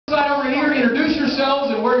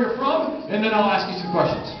yourselves and where you're from, and then I'll ask you some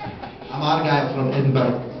questions. I'm Argyle from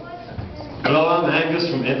Edinburgh. Hello, I'm Angus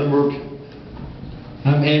from Edinburgh.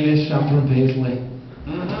 I'm Amish, I'm from Paisley.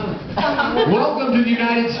 Welcome to the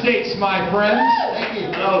United States, my friends. Thank you.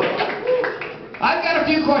 Hello. I've got a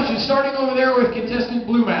few questions, starting over there with contestant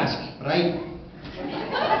Blue Mask. Right?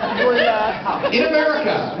 In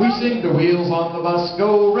America, we sing "The wheels on the bus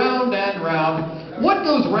go round and round." What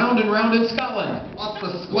goes round and round in Scotland? What's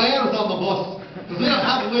the squares on the bus? Because we don't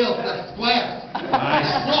have wheels, they're squares. Nice.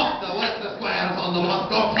 Flop the squares on the bus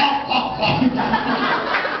go flop, flop, flop.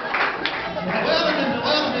 We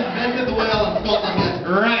haven't invented the wheel in Scotland yet.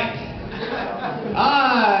 Right.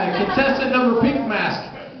 Contestant number Pink Mask.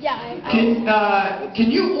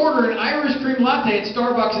 Can you order an Irish cream latte at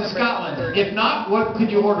Starbucks in Scotland? If not, what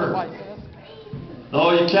could you order?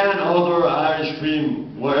 No, you can't order Irish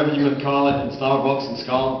cream, whatever you would call it, in Starbucks in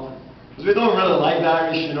Scotland. Because we don't really like the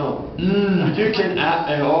Irish, you know. You can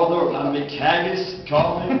order a McHaggis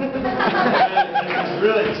coffee. It's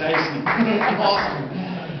really tasty. Awesome.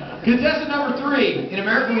 Contestant number 3. In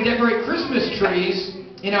America, we decorate Christmas trees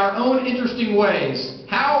in our own interesting ways.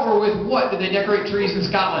 How or with what do they decorate trees in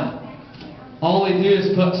Scotland? All we do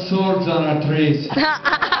is put swords on our trees.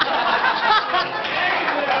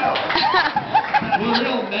 We're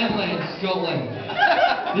real manly in Scotland.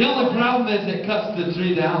 The only problem is it cuts the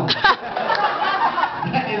tree down.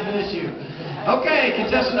 That is an issue. Okay,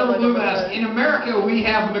 contestant number Blue Mask. In America, we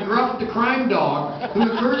have McGruff the crime dog who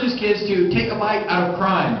encourages kids to take a bite out of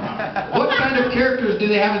crime. What kind of characters do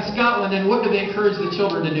they have in Scotland, and what do they encourage the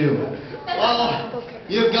children to do? Well,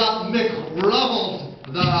 you've got Mick Rubbles,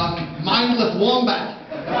 the mindless wombat.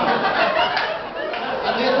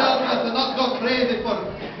 And they tell us to not go crazy for...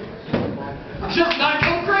 Just not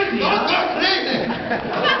go crazy, Not huh? go crazy!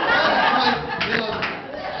 Like, you know,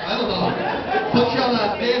 I don't know, put you on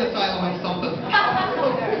a pain asylum or something.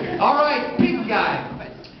 All right, Pink Guy.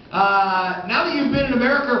 Now that you've been in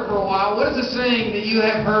America for a while, what is a saying that you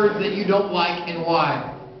have heard that you don't like and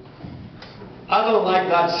why? I don't like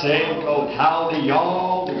that saying called howdy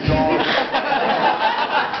y'all, because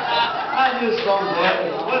I just don't get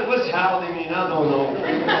it. What's howdy mean? I don't know.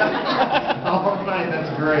 All right,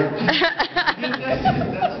 that's great. That's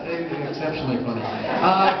exceptionally funny.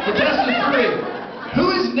 Contestant 3.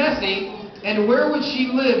 Who is Nessie, and where would she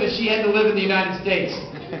live if she had to live in the United States?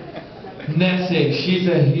 Nessie, she's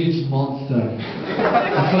a huge monster.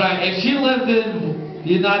 That's right. If she lived in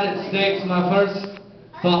the United States, my first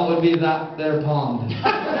thought would be that their pond.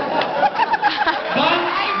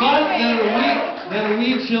 But there are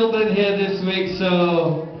wee children here this week,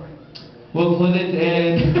 so we'll put it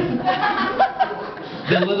in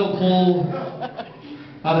the little pool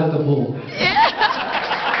out of the pool. We'll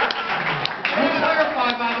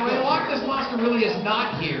clarify, by the way, the Loch Ness Monster really is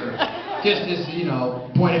not here. Just as, you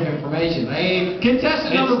know, point of information. Hey,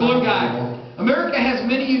 contestant number Blue Guy. America has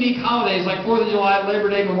many unique holidays like 4th of July, Labor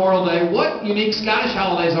Day, Memorial Day. What unique Scottish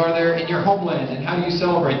holidays are there in your homeland, and how do you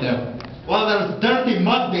celebrate them? Well, there's Dirty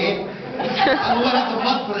Mud Day, and we have the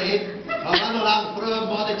Mud Parade, and run around throwing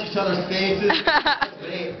mud at each other's faces.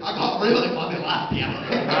 Great. I got really muddy last year.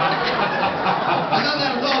 And then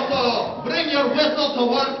there's also Bring Your Whistle to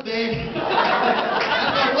Work Day. And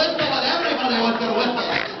the whistle, and everybody wants their whistle.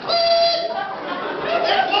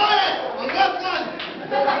 They're quiet! I'm whistling!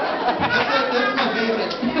 That's my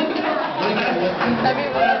favorite.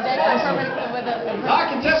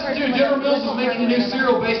 Contestant 2, General Mills is making a new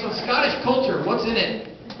cereal based on Scottish culture. What's in it?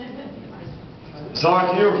 Sorry,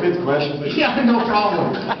 can you repeat the question, please? Yeah, no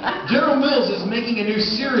problem. General Mills is making a new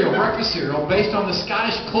cereal, breakfast cereal, based on the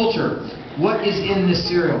Scottish culture. What is in this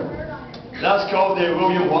cereal? That's called the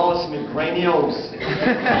William Wallace McGranios.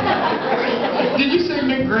 Did you say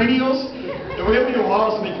McGranios? The William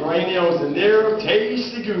Wallace McGranios, and they're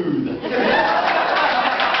tasty good.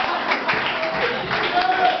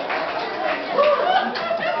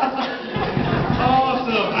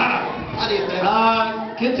 Awesome. How do you think?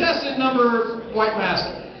 Contestant number White Mask.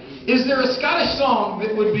 Is there a Scottish song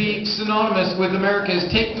that would be synonymous with America's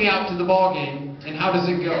Take Me Out to the Ball Game, and how does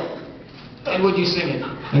it go? And would you sing it?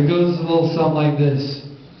 It goes a little something like this.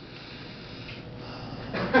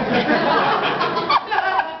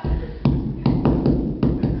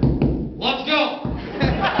 Let's go!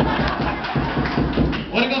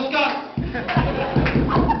 Way to go, Scott!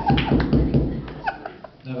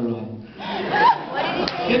 Never mind. I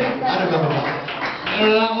remember that.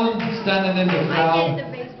 Remember that one? Standing in the crowd.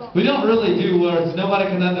 We don't really do words. Nobody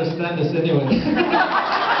can understand us anyway.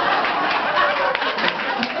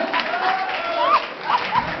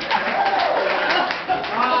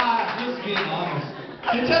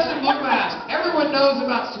 Contestant Blue Mask. Everyone knows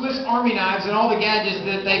about Swiss Army knives and all the gadgets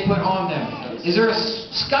that they put on them. Is there a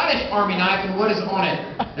Scottish Army knife and what is on it?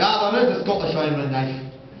 Yeah, there is a Scottish Army knife.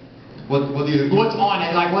 What do you... What's on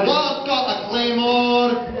it? Like what? Well, it's got a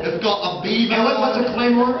claymore, it's got a beaver. And what's a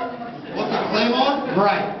claymore? What's a claymore?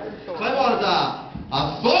 Right. Claymore is a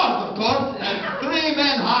sword, of course, and 3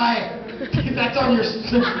 men high. That's on your...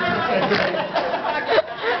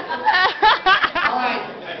 All right.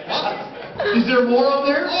 What? Is there more on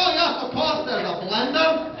there? Oh yes, of course, there's a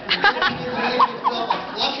blender. You can make yourself a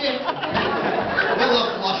slushy. We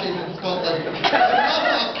love slushies in Scotland. There's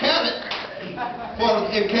also a carrot,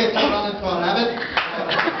 in case you run into a rabbit.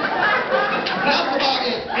 That's about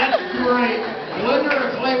it. That's great. Blender,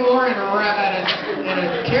 a claymore, and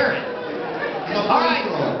a carrot. All right,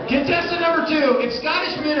 contestant number 2. If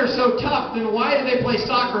Scottish men are so tough, then why do they play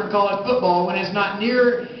soccer and call it football when it's not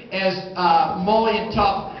near as molly and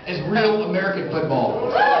tough as real American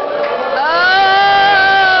football?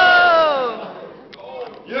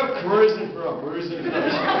 You're cruising for a bruising.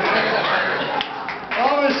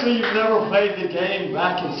 Obviously, you've never played the game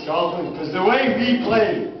back in Scotland, because the way we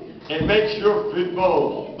play, it makes your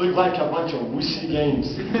football look like a bunch of wussy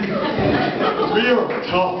games. We are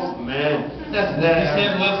tough, man. That's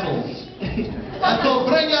him whistles. And so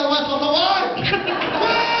bring your whistle to work!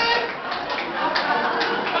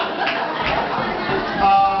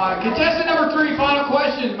 Contestant number 3, final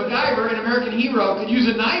question. MacGyver, an American hero, could use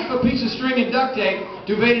a knife, a piece of string, and duct tape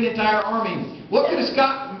to evade an entire army. What could a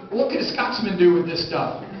Scotsman do with this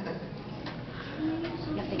stuff?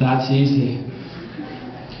 That's easy.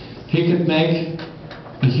 He could make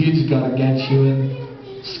a huge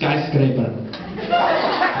gargantuan skyscraper.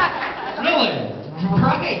 Really?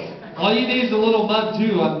 Right. All you need is a little mud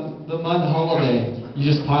too on the mud holiday. You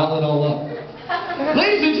just pile it all up.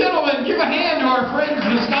 Ladies and gentlemen, give a hand to our friends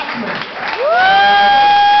the Scotsmen.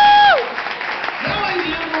 Now, ladies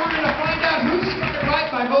and gentlemen, we're going to find out who's started right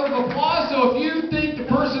by vote of applause. So if you think the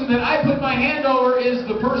person that I put my hand over is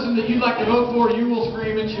the person that you'd like to vote for, you will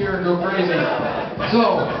scream and cheer and go crazy.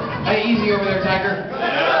 So, hey, easy over there, Tiger.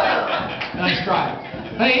 Nice try.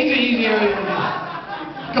 Hey, easy over there.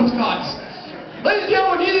 Go Scots. Ladies and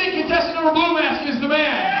gentlemen, do you think contestant number Blue Mask is the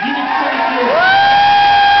man? You can scream and cheer.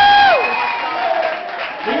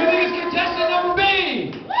 Do you think it's contestant number B?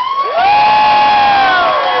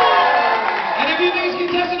 And if you think it's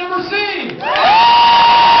contestant number C?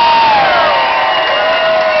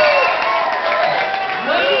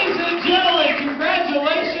 Ladies and gentlemen,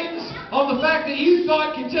 congratulations on the fact that you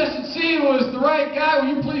thought contestant C was the right guy. Will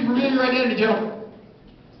you please reveal your identity, gentlemen?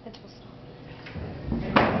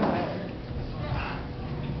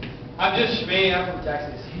 I'm just Shmi, I'm from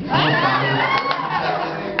Texas.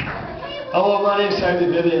 Hello, my name's Sandy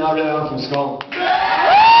Biddy, and I really am from Scotland.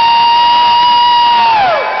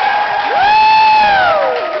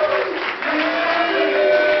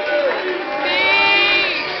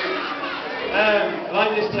 I'd like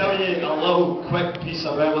to just tell you a little quick piece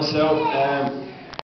about myself.